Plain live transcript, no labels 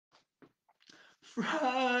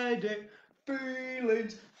Friday,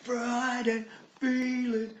 feelings, Friday,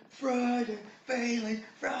 feelings, Friday, feelings,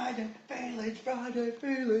 Friday, feelings, Friday,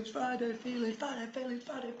 feelings, Friday, feelings, Friday, feelings,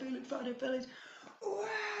 Friday, feelings, Friday, feelings. Wow,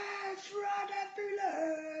 Friday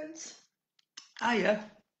feelings. Hiya,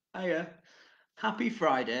 hiya. Happy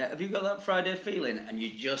Friday. Have you got that Friday feeling and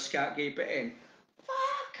you just can't keep it in?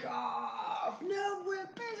 Fuck off. No, we're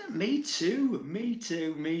busy. Me too, me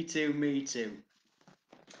too, me too, me too.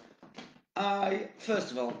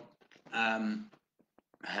 First of all, um,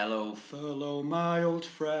 hello, fellow, my old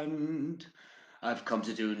friend. I've come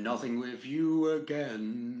to do nothing with you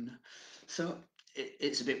again. So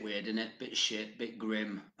it's a bit weird, isn't it? Bit shit, bit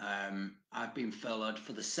grim. I've been furloughed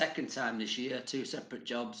for the second time this year, two separate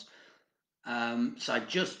jobs. So I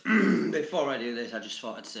just, before I do this, I just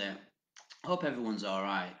thought I'd say, hope everyone's all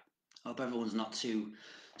right. Hope everyone's not too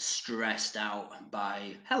stressed out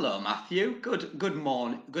by. Hello, Matthew. Good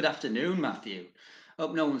morning. Good afternoon, Matthew.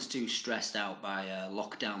 Hope no one's too stressed out by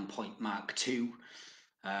lockdown point Mark 2.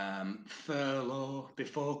 Furlough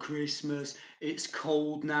before Christmas. It's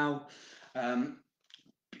cold now. Um,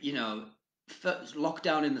 you know,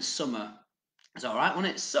 lockdown in the summer. It's all right when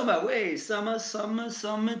it's summer. Wait,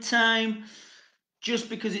 summertime. Just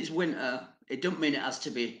because it's winter, it don't mean it has to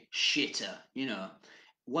be shitter.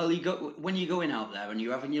 Well, when you're going out there and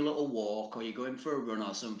you're having your little walk or you're going for a run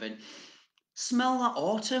or something, smell that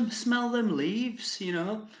autumn, smell them leaves.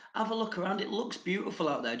 Have a look around. It looks beautiful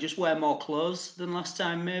out there. Just wear more clothes than last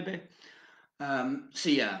time, maybe. So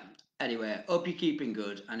yeah. Anyway, hope you're keeping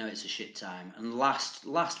good. I know it's a shit time. And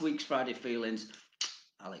last week's Friday feelings,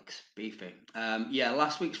 Alex, beefy. Yeah,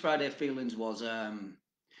 last week's Friday feelings was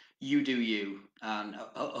you do you, and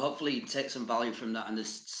hopefully you take some value from that. And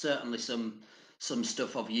there's certainly some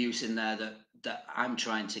stuff of use in there that I'm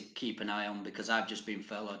trying to keep an eye on because I've just been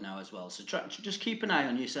furloughed now as well. So just keep an eye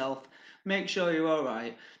on yourself. Make sure you're all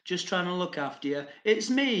right. Just trying to look after you. It's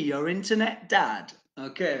me, your internet dad.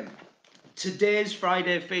 Okay. Today's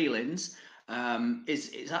Friday feelings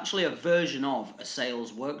is actually a version of a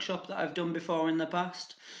sales workshop that I've done before in the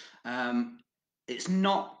past. Um, it's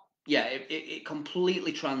not, yeah, it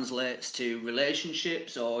completely translates to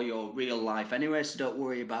relationships or your real life anyway, so don't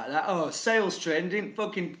worry about that. Oh, sales train, didn't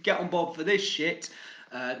fucking get on board for this shit.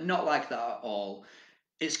 Not like that at all.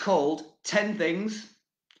 It's called 10 Things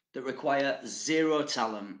That Require Zero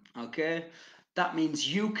Talent, okay? That means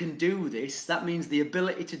you can do this. That means the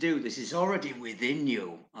ability to do this is already within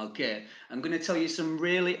you, okay? I'm going to tell you some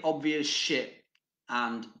really obvious shit,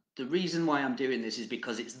 and the reason why I'm doing this is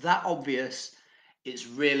because it's that obvious. It's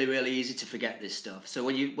really, really easy to forget this stuff. So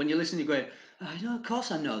when you listen, you're going, I know, of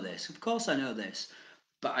course I know this. Of course I know this.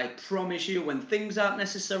 But I promise you, when things aren't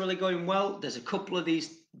necessarily going well, there's a couple of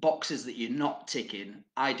these boxes that you're not ticking.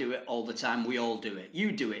 I do it all the time. We all do it.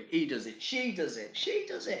 You do it. He does it. She does it. She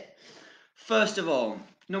does it. First of all,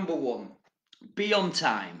 number one, be on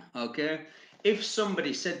time, okay? If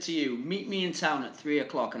somebody said to you, meet me in town at 3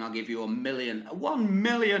 o'clock and I'll give you $1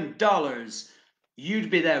 million, you'd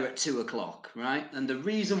be there at 2 o'clock, right? And the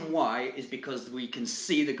reason why is because we can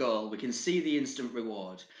see the goal, we can see the instant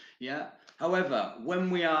reward, yeah? However, when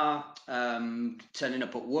we are turning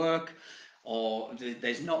up at work, or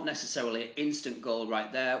there's not necessarily an instant goal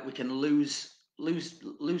right there, we can lose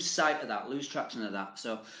sight of that, lose traction of that.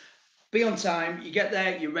 So be on time. You get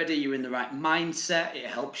there, you're ready, you're in the right mindset. It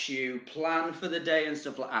helps you plan for the day and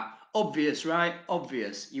stuff like that. Obvious, right?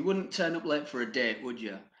 Obvious. You wouldn't turn up late for a date, would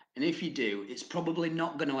you? And if you do, it's probably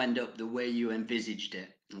not going to end up the way you envisaged it.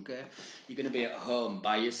 Okay? You're going to be at home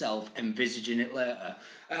by yourself, envisaging it later.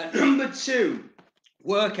 Number two,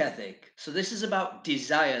 work ethic. So this is about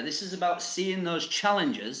desire. This is about seeing those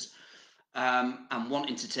challenges and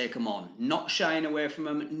wanting to take them on, not shying away from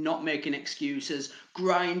them, not making excuses,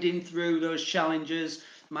 grinding through those challenges.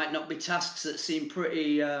 Might not be tasks that seem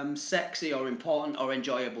pretty sexy or important or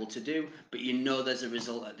enjoyable to do, but you know there's a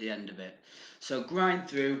result at the end of it. So grind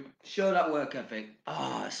through, show that work ethic.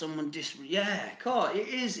 Yeah, cool. It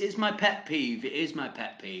is. It's my pet peeve. It is my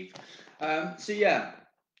pet peeve. So yeah,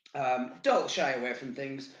 don't shy away from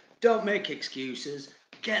things. Don't make excuses.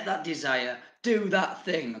 Get that desire. Do that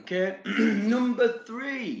thing, okay? Number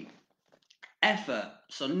three, effort.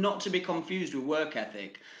 So, not to be confused with work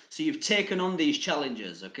ethic. So, you've taken on these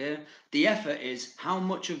challenges, okay? The effort is how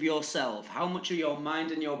much of yourself, how much of your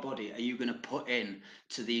mind and your body are you going to put in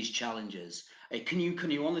to these challenges? Can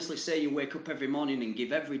you honestly say you wake up every morning and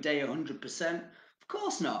give every day 100%? Of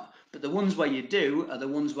course not. But the ones where you do are the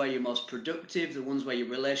ones where you're most productive, the ones where your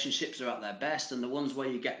relationships are at their best, and the ones where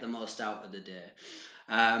you get the most out of the day.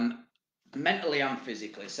 Um, mentally and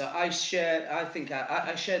physically. So I shared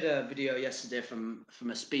a video yesterday from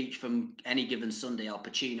a speech from Any Given Sunday, Al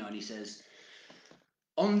Pacino, and he says,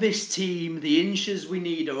 on this team, the inches we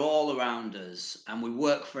need are all around us, and we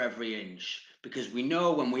work for every inch because we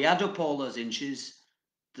know when we add up all those inches,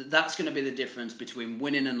 that's going to be the difference between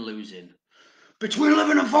winning and losing. Between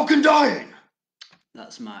living and fucking dying.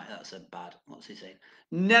 That's a bad. What's he saying?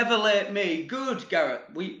 Never late me. Good, Gareth.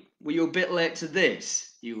 Were you a bit late to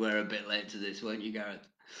this? You were a bit late to this, weren't you, Gareth?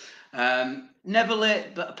 Never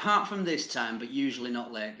late, but apart from this time, but usually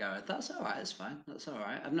not late, Gareth. That's all right. That's fine. That's all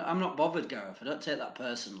right. I'm not bothered, Gareth. I don't take that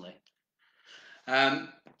personally. Um,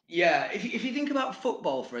 yeah, if you think about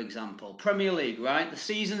football, for example, Premier League, right? The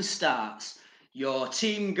season starts, your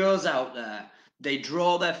team goes out there, they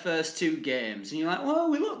draw their first two games, and you're like, well,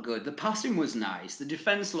 we look good. The passing was nice, the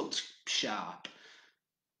defence looked sharp.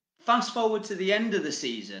 Fast forward to the end of the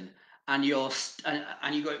season, and you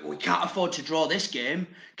go, we can't afford to draw this game.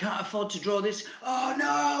 Can't afford to draw this. Oh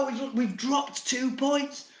no, we've dropped 2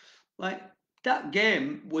 points. Like that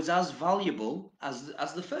game was as valuable as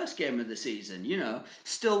the first game of the season.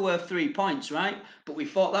 Still worth 3 points, right? But we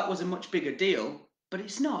thought that was a much bigger deal. But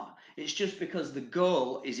it's not. It's just because the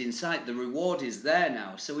goal is in sight, the reward is there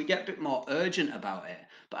now, so we get a bit more urgent about it.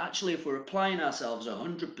 But actually, if we're applying ourselves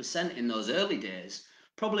 100% in those early days,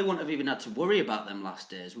 probably wouldn't have even had to worry about them last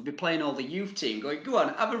days. We'd be playing all the youth team, going, go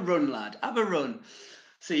on, have a run, lad, have a run.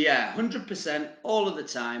 So yeah, 100% all of the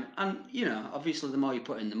time. And obviously the more you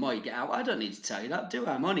put in, the more you get out. I don't need to tell you that, do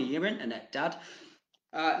I? I'm on your internet, Dad.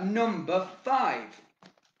 Number 5.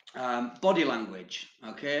 Body language.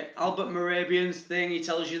 Okay, Albert Moravian's thing. He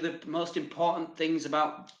tells you the most important things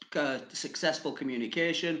about successful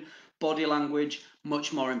communication. Body language,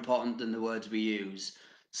 much more important than the words we use.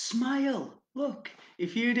 Smile. Look,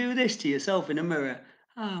 if you do this to yourself in a mirror,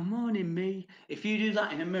 morning me. If you do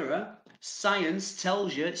that in a mirror, science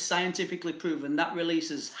tells you, it's scientifically proven, that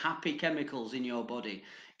releases happy chemicals in your body.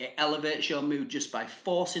 It elevates your mood just by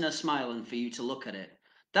forcing a smile and for you to look at it.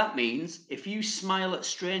 That means if you smile at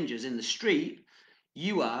strangers in the street,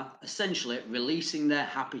 you are essentially releasing their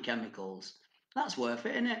happy chemicals. That's worth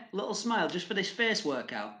it, isn't it? Little smile just for this face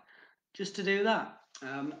workout, just to do that.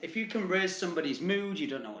 If you can raise somebody's mood, you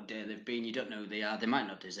don't know what day they've been, you don't know who they are, they might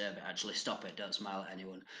not deserve it actually. Stop it, don't smile at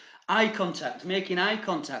anyone. Eye contact, making eye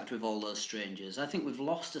contact with all those strangers. I think we've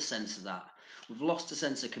lost a sense of that. We've lost a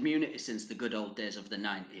sense of community since the good old days of the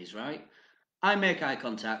 90s, right? I make eye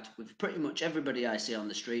contact with pretty much everybody I see on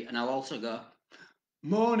the street, and I'll also go,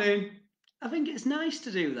 morning. I think it's nice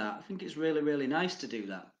to do that. I think it's really, really nice to do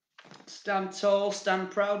that. Stand tall,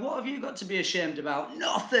 stand proud. What have you got to be ashamed about?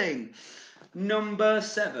 Nothing. Number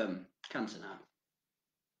 7. Cancer now.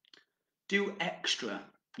 Do extra.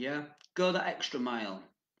 Yeah? Go that extra mile.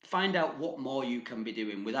 Find out what more you can be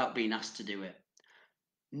doing without being asked to do it.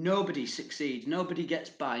 Nobody succeeds. Nobody gets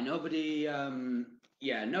by. Nobody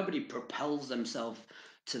propels themselves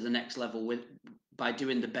to the next level by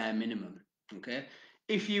doing the bare minimum. Okay?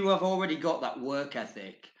 If you have already got that work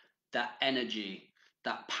ethic, that energy,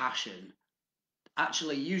 that passion,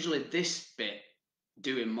 actually usually this bit,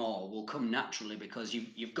 doing more, will come naturally because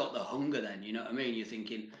you've got the hunger then, you know what I mean? You're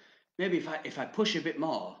thinking, maybe if I push a bit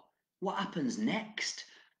more, what happens next?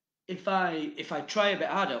 If I try a bit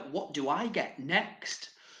harder, what do I get next?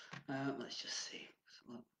 Let's just see.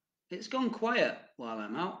 It's gone quiet while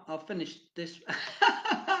I'm out. I'll finish this.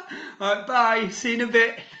 All right, bye. See you in a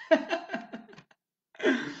bit.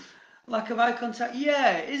 Lack of eye contact.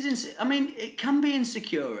 Yeah, it is. I mean, it can be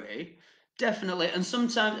insecurity, definitely. And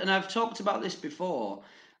sometimes, and I've talked about this before,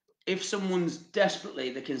 if someone's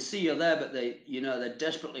desperately, they can see you're there, but they're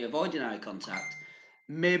desperately avoiding eye contact.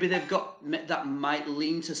 Maybe they've got that might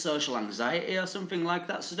lean to social anxiety or something like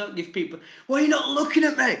that. So don't give people, why are you not looking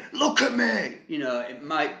at me? Look at me.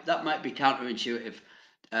 That might be counterintuitive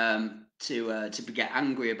to get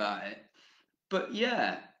angry about it. But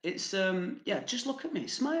yeah, it's just look at me,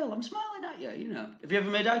 smile. I'm smiling at you. Have you ever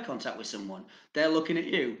made eye contact with someone? They're looking at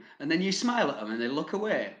you, and then you smile at them, and they look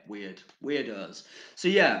away. Weird, weirdos. So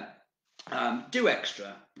yeah, do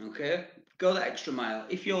extra. Okay, go that extra mile.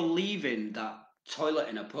 If you're leaving that toilet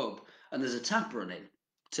in a pub and there's a tap running,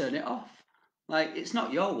 turn it off. Like, it's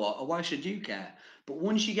not your water. Why should you care? But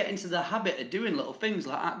once you get into the habit of doing little things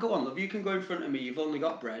like that, go on, love. You can go in front of me. You've only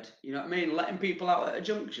got bread. You know what I mean? Letting people out at a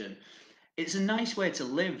junction. It's a nice way to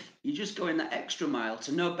live. You're just going that extra mile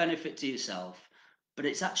to no benefit to yourself, but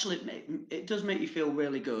it does make you feel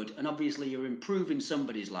really good, and obviously you're improving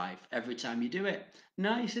somebody's life every time you do it.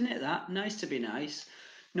 Nice, isn't it? That nice to be nice.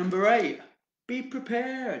 Number 8. Be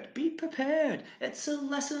prepared. Be prepared. It's a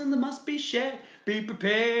lesson that must be shared. Be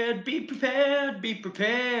prepared. Be prepared. Be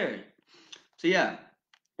prepared. So yeah,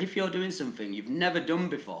 if you're doing something you've never done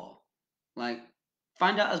before, like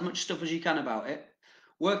find out as much stuff as you can about it,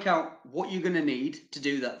 work out what you're going to need to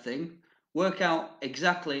do that thing, work out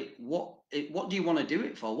exactly what do you want to do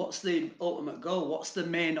it for, what's the ultimate goal, what's the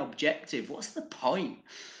main objective, what's the point,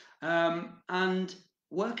 and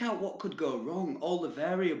work out what could go wrong, all the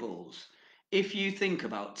variables. If you think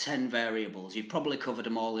about 10 variables, you've probably covered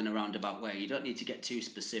them all in a roundabout way. You don't need to get too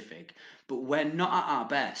specific. But we're not at our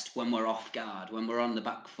best when we're off guard, when we're on the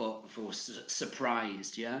back foot, if we're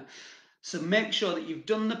surprised, yeah? So make sure that you've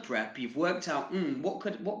done the prep, you've worked out,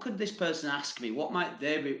 what could this person ask me? What might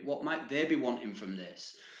they be wanting from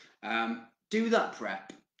this? Do that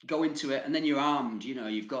prep, go into it, and then you're armed.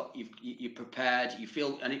 You're prepared. You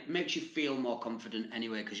feel, and it makes you feel more confident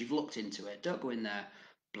anyway because you've looked into it. Don't go in there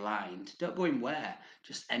blind. Don't go in where,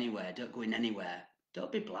 just anywhere. Don't go in anywhere.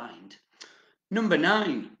 Don't be blind. Number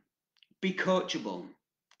 9, be coachable.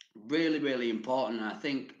 Really, really important. I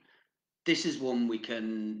think this is one we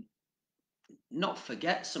can not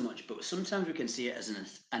forget so much, but sometimes we can see it as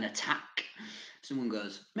an attack. Someone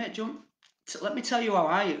goes, mate, do you want, let me tell you how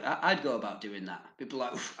I'd go about doing that. People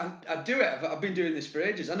are like, I'd do it. I've been doing this for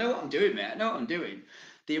ages. I know what I'm doing, mate. I know what I'm doing.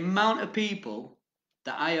 The amount of people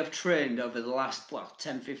that I have trained over the last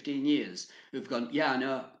 10, 15 years who've gone, yeah, I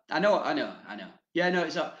know. Yeah,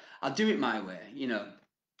 no, I'll do it my way.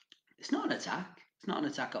 It's not an attack. It's not an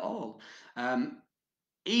attack at all. Um,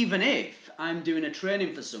 Even if I'm doing a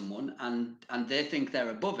training for someone and they think they're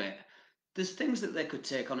above it, there's things that they could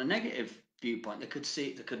take on a negative viewpoint.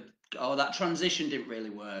 Oh, that transition didn't really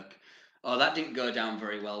work. Oh, that didn't go down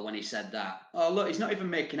very well when he said that. Oh, look, he's not even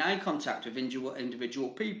making eye contact with individual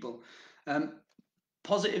people. Um,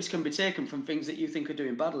 Positives can be taken from things that you think are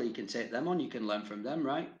doing badly. You can take them on. You can learn from them,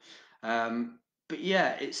 right? But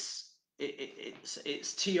yeah, it's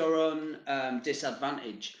to your own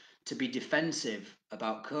disadvantage to be defensive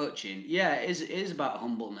about coaching. Yeah, it is about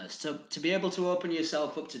humbleness. To be able to open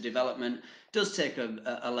yourself up to development does take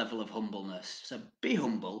a level of humbleness. So be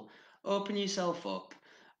humble, open yourself up.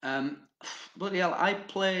 Um, Bloody hell, I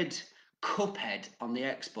played Cuphead on the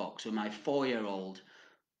Xbox with my 4-year-old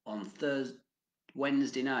on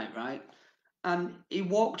Wednesday night, right? And he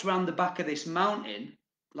walked around the back of this mountain.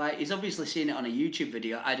 Like, he's obviously seen it on a YouTube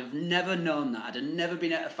video. I'd have never known that. I'd have never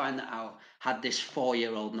been able to find that out had this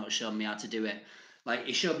 4-year-old not shown me how to do it. Like,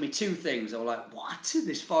 he showed me 2 things. I was like, what?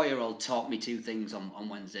 This 4-year-old taught me 2 things on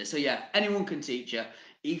Wednesday. So, yeah, anyone can teach you,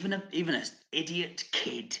 even an idiot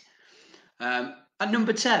kid. And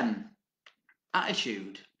number 10,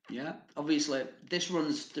 attitude. Yeah, obviously, this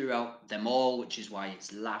runs throughout them all, which is why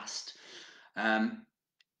it's last. Um,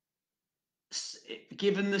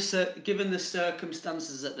 given the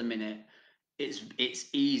circumstances at the minute, it's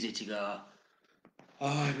easy to go,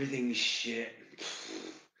 oh, everything's shit.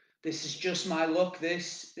 This is just my luck.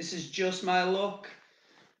 This is just my luck.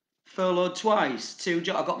 Furloughed twice. I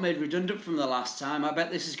got made redundant from the last time. I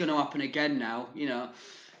bet this is going to happen again now.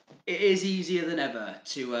 It is easier than ever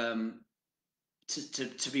to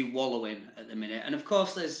be wallowing at the minute. And of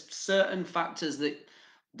course, there's certain factors that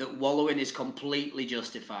wallowing is completely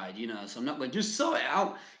justified. So I'm not going to just sort it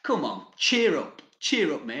out. Come on, cheer up,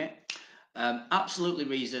 mate. Absolutely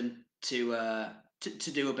reason to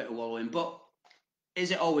do a bit of wallowing, but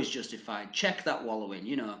is it always justified? Check that wallowing.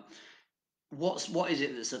 What is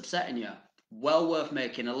it that's upsetting you? Well worth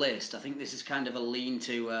making a list. I think this is kind of a lean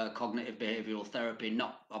to cognitive behavioral therapy.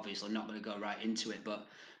 Not going to go right into it, but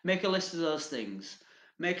make a list of those things.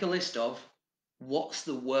 Make a list of what's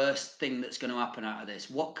the worst thing that's going to happen out of this.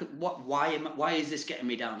 Why is this getting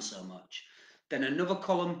me down so much? Then another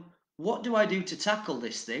column. What do I do to tackle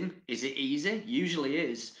this thing? Is it easy? Usually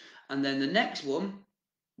is. And then the next one,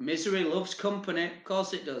 misery loves company. Of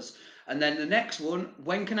course it does. And then the next one,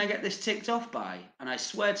 when can I get this ticked off by? And I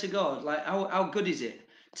swear to God, like, how good is it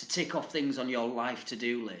to tick off things on your life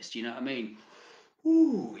to-do list? You know what I mean?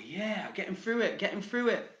 Ooh, yeah, getting through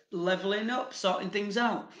it, leveling up, sorting things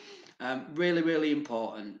out. Really, really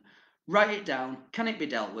important. Write it down. Can it be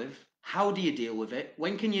dealt with? How do you deal with it?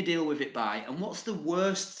 When can you deal with it by? And what's the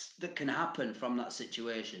worst that can happen from that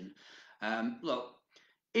situation? Look,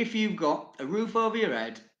 if you've got a roof over your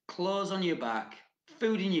head, clothes on your back,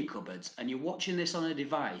 food in your cupboards, and you're watching this on a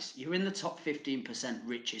device, you're in the top 15%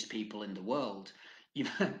 richest people in the world. You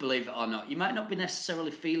might believe it or not. You might not be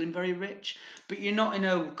necessarily feeling very rich, but you're not in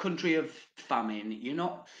a country of famine. You're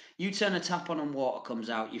not. You turn a tap on and water comes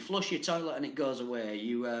out. You flush your toilet and it goes away.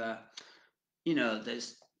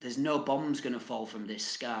 There's no bombs going to fall from this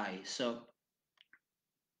sky. So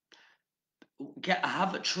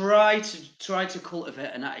try to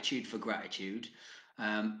cultivate an attitude for gratitude.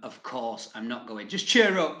 Of course, I'm not going. Just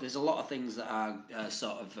cheer up. There's a lot of things that are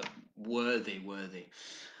sort of worthy.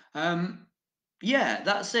 Um, yeah,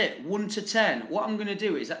 that's it. 1 to 10. What I'm going to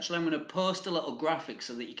do is actually I'm going to post a little graphic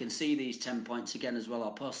so that you can see these 10 points again as well.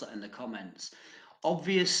 I'll post that in the comments.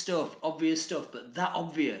 Obvious stuff, but that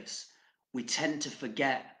obvious, we tend to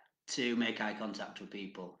forget to make eye contact with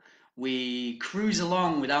people. We cruise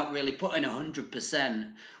along without really putting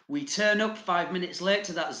 100%. We turn up 5 minutes late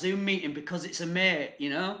to that Zoom meeting because it's a mate, you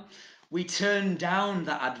know? We turn down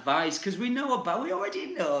that advice because we already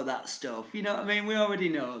know that stuff, you know what I mean? We already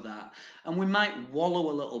know that. And we might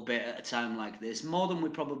wallow a little bit at a time like this, more than we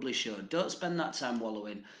probably should. Don't spend that time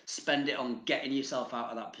wallowing. Spend it on getting yourself out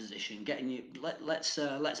of that position.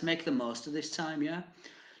 Let's make the most of this time, yeah?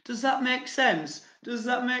 Does that make sense? Does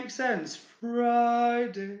that make sense?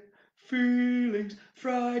 Friday feelings,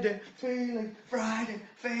 Friday feelings, Friday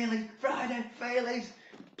feelings, Friday feelings.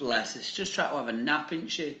 Bless us. Just try to have a nap,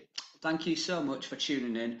 ain't she? Thank you so much for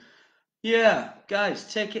tuning in. Yeah,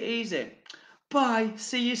 guys, take it easy. Bye.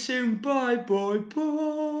 See you soon. Bye, bye,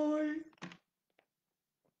 bye.